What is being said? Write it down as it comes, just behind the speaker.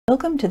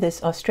Welcome to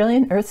this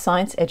Australian Earth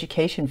Science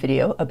education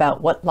video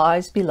about what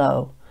lies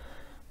below.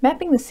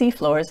 Mapping the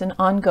seafloor is an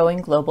ongoing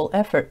global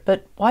effort,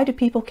 but why do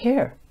people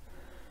care?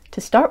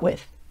 To start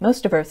with,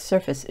 most of Earth's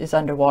surface is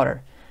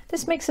underwater.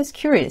 This makes us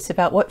curious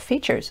about what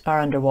features are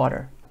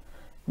underwater.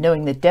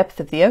 Knowing the depth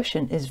of the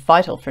ocean is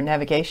vital for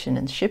navigation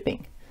and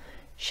shipping.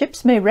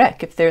 Ships may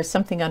wreck if there is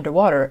something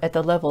underwater at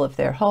the level of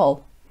their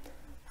hull.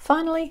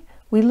 Finally,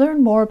 we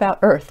learn more about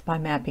Earth by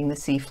mapping the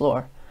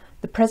seafloor.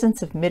 The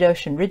presence of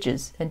mid-ocean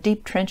ridges and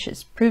deep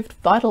trenches proved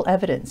vital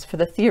evidence for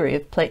the theory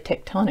of plate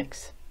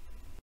tectonics.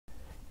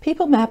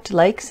 People mapped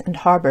lakes and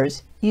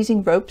harbors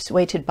using ropes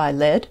weighted by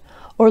lead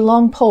or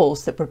long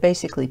poles that were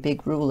basically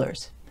big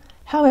rulers.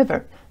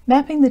 However,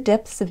 mapping the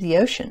depths of the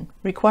ocean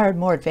required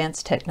more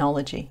advanced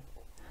technology.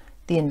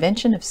 The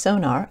invention of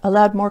sonar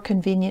allowed more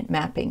convenient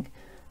mapping.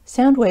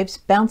 Sound waves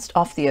bounced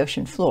off the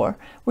ocean floor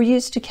were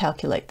used to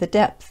calculate the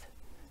depth.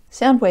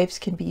 Sound waves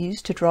can be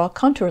used to draw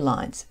contour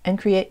lines and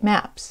create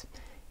maps.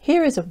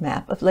 Here is a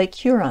map of Lake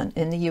Huron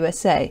in the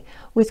USA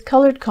with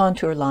colored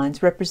contour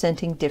lines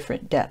representing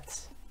different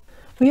depths.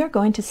 We are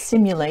going to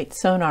simulate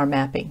sonar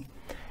mapping.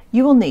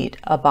 You will need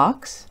a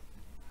box,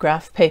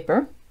 graph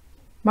paper,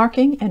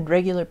 marking and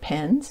regular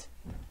pens,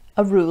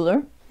 a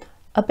ruler,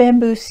 a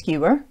bamboo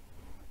skewer,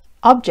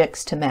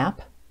 objects to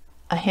map,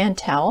 a hand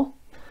towel,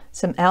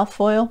 some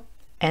alfoil,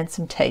 and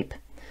some tape.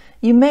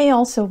 You may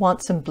also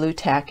want some blue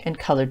tack and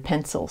colored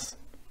pencils.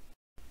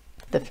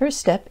 The first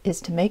step is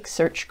to make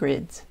search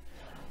grids.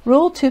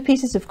 Rule 2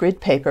 pieces of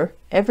grid paper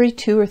every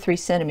 2 or 3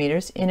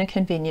 centimeters in a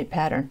convenient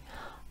pattern.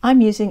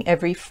 I'm using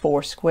every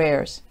 4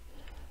 squares.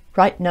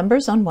 Write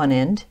numbers on one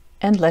end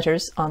and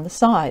letters on the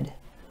side.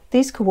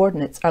 These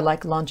coordinates are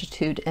like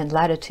longitude and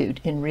latitude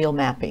in real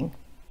mapping.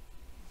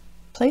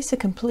 Place a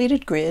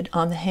completed grid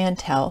on the hand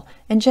towel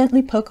and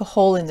gently poke a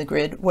hole in the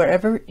grid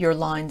wherever your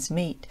lines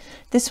meet.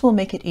 This will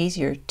make it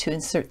easier to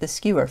insert the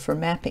skewer for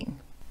mapping.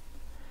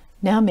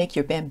 Now make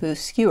your bamboo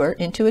skewer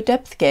into a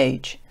depth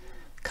gauge.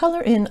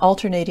 Color in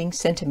alternating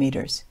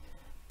centimeters.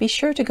 Be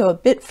sure to go a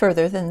bit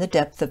further than the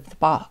depth of the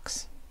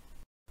box.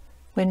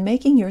 When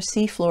making your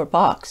seafloor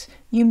box,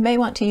 you may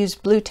want to use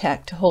blue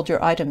tack to hold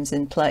your items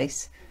in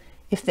place.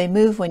 If they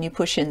move when you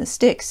push in the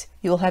sticks,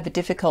 you will have a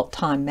difficult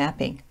time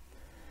mapping.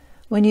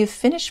 When you've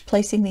finished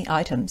placing the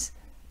items,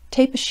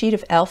 tape a sheet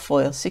of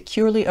alfoil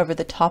securely over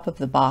the top of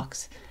the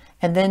box,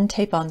 and then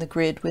tape on the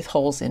grid with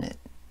holes in it.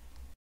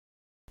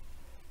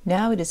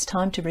 Now it is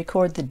time to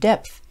record the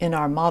depth in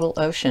our model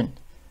ocean.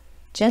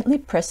 Gently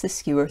press the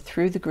skewer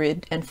through the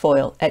grid and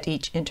foil at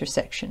each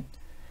intersection.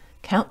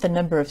 Count the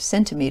number of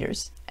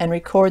centimeters and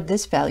record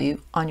this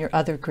value on your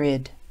other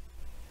grid.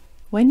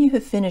 When you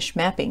have finished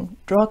mapping,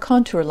 draw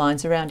contour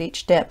lines around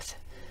each depth.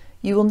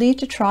 You will need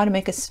to try to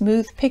make a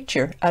smooth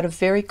picture out of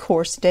very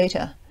coarse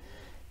data.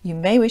 You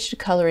may wish to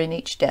color in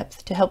each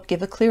depth to help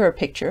give a clearer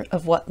picture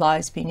of what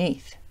lies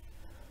beneath.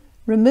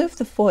 Remove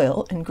the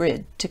foil and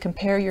grid to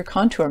compare your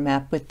contour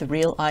map with the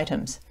real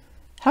items.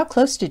 How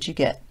close did you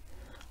get?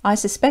 I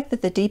suspect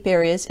that the deep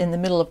areas in the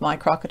middle of my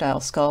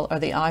crocodile skull are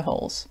the eye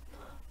holes.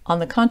 On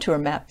the contour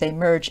map, they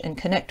merge and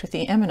connect with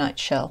the ammonite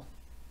shell.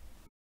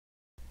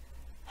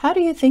 How do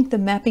you think the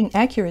mapping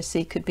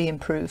accuracy could be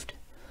improved?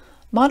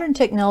 Modern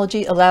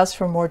technology allows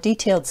for more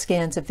detailed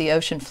scans of the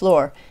ocean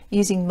floor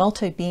using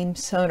multi-beam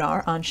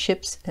sonar on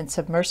ships and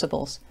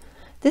submersibles.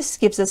 This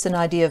gives us an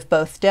idea of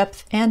both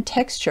depth and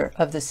texture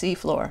of the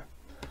seafloor.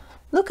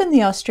 Look in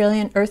the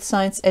Australian Earth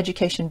Science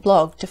Education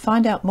blog to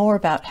find out more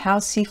about how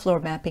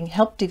seafloor mapping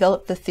helped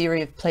develop the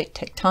theory of plate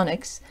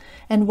tectonics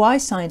and why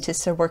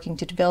scientists are working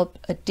to develop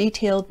a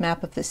detailed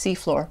map of the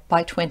seafloor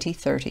by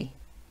 2030.